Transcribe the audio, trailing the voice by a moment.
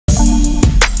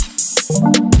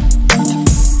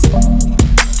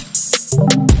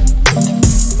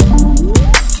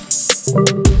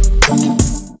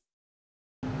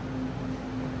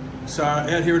So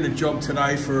out here in a job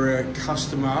today for a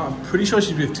customer. I'm pretty sure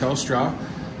she's with Telstra.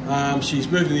 She's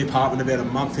moved to the apartment about a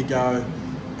month ago,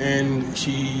 and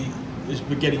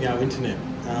we're getting our internet.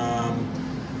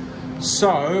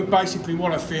 So basically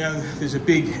what I found, there's a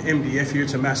big MDF here,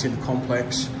 it's a massive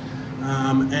complex,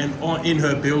 and in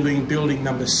her building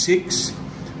number 6,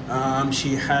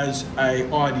 she has a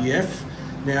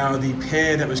IDF. Now the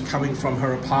pair that was coming from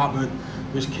her apartment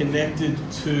was connected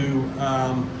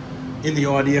to, in the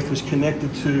IDF was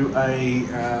connected to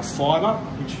a fibre,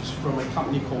 which is from a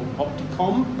company called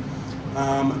Opticomm,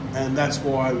 and that's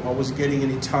why I wasn't getting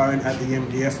any tone at the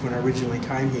MDF when I originally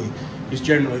came here, because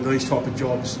generally these type of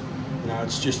jobs, you know,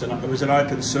 it's just it was an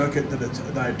open circuit that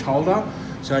they told her.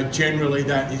 So generally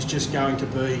that is just going to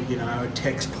be, you know, a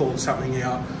tech's pulled something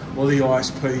out, or the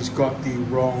ISP's got the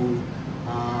wrong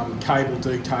cable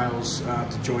details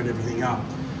to join everything up.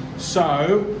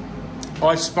 So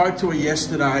I spoke to her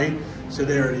yesterday. So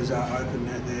there it is, open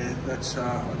there. That's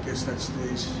I guess that's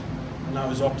these. No, it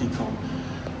was Opticomm.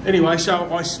 Anyway,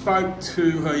 so I spoke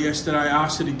to her yesterday,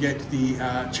 asked her to get the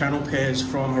channel pairs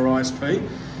from her ISP,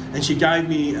 and she gave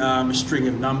me a string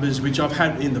of numbers, which I've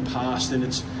had in the past, and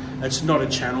it's not a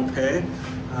channel pair.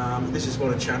 This is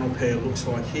what a channel pair looks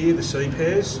like here, the C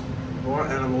pairs,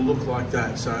 right, and it will look like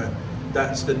that. So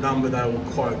that's the number they will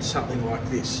quote, something like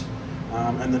this.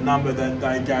 And the number that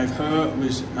they gave her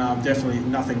was definitely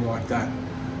nothing like that,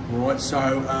 right? So,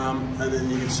 and then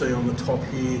you can see on the top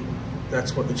here,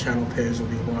 that's what the channel pairs will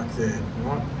be like there,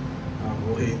 right?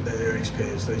 Well, here, they're X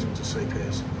pairs, these ones are C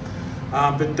pairs.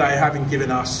 But they haven't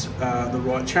given us the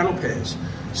right channel pairs.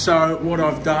 So what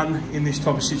I've done in this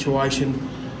type of situation,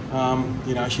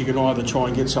 you know, she can either try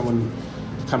and get someone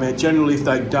to come out. Generally, if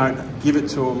they don't give it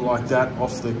to them like that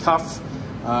off the cuff,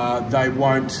 they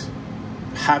won't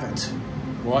have it,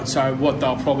 right? So what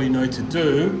they'll probably need to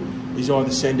do is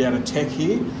either send out a tech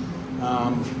here,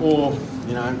 or,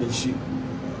 you know,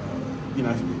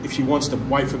 if she wants to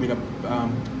wait for me to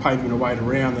pay me to wait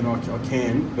around, then I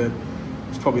can, but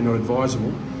it's probably not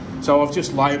advisable. So I've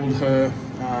just labelled her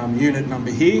unit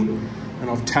number here, and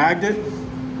I've tagged it.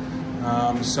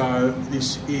 So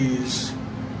this is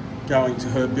going to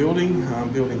her building,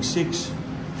 building 6,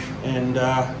 and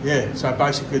yeah, so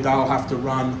basically they'll have to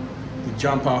run the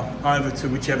jumper over to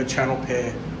whichever channel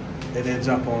pair it ends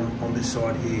up on this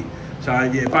side here. So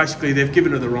yeah, basically they've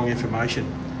given her the wrong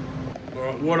information. All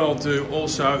right, what I'll do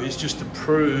also is just to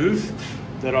prove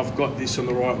that I've got this on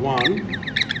the right one,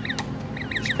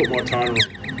 just put my tone on.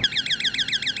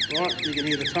 Right, you can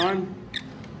hear the tone.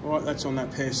 All right, that's on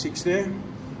that pair 6 there,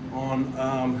 on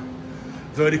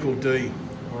vertical D.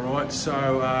 All right,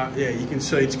 so yeah, you can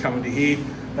see it's coming to here.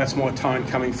 That's my tone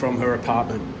coming from her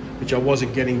apartment, which I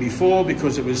wasn't getting before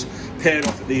because it was paired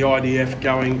off at the IDF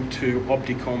going to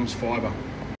Opticomm's fibre.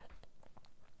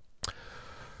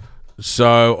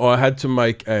 So I had to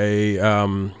make a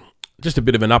just a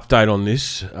bit of an update on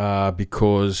this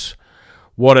because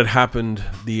what had happened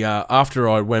after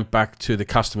I went back to the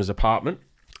customer's apartment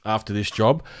after this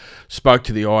job, spoke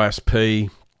to the ISP.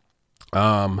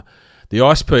 The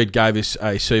ISP gave us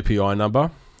a CPI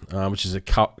number, which is a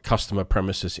customer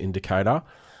premises indicator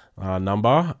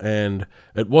number, and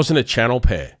it wasn't a channel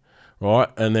pair, right?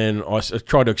 And then I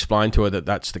tried to explain to her that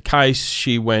that's the case.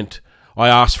 She went, I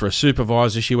asked for a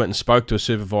supervisor, she went and spoke to a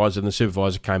supervisor, and the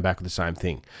supervisor came back with the same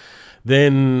thing.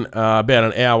 Then about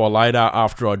an hour later,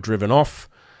 after I'd driven off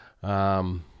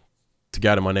to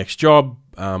go to my next job,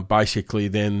 basically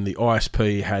then the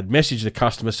ISP had messaged the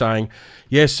customer saying,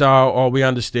 yes, we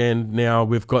understand now,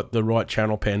 we've got the right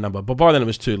channel pair number. But by then it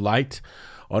was too late.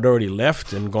 I'd already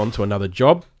left and gone to another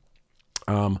job.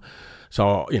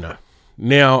 So, you know,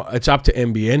 now it's up to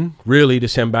NBN really to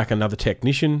send back another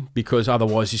technician, because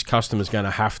otherwise this customer's going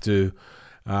to have to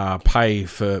pay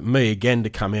for me again to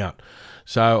come out.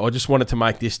 So I just wanted to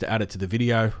make this to add it to the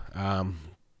video.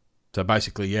 So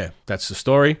basically, yeah, that's the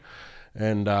story.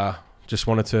 And just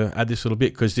wanted to add this little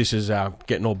bit because this is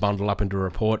getting all bundled up into a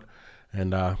report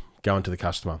and going to the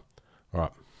customer. All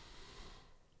right.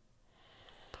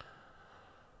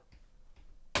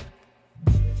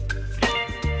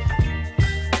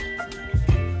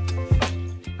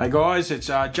 Hey guys, it's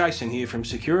Jason here from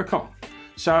Securicom.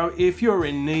 So if you're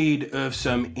in need of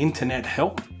some internet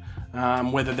help,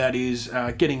 whether that is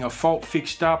getting a fault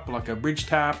fixed up like a bridge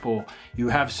tap, or you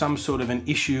have some sort of an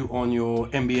issue on your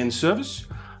NBN service,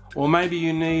 or maybe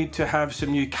you need to have some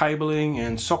new cabling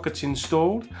and sockets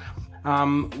installed,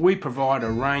 we provide a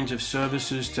range of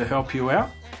services to help you out.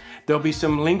 There'll be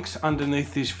some links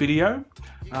underneath this video,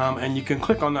 and you can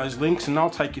click on those links and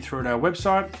I'll take you through to our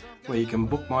website where you can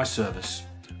book my service.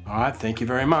 All right, thank you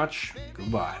very much.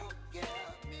 Goodbye.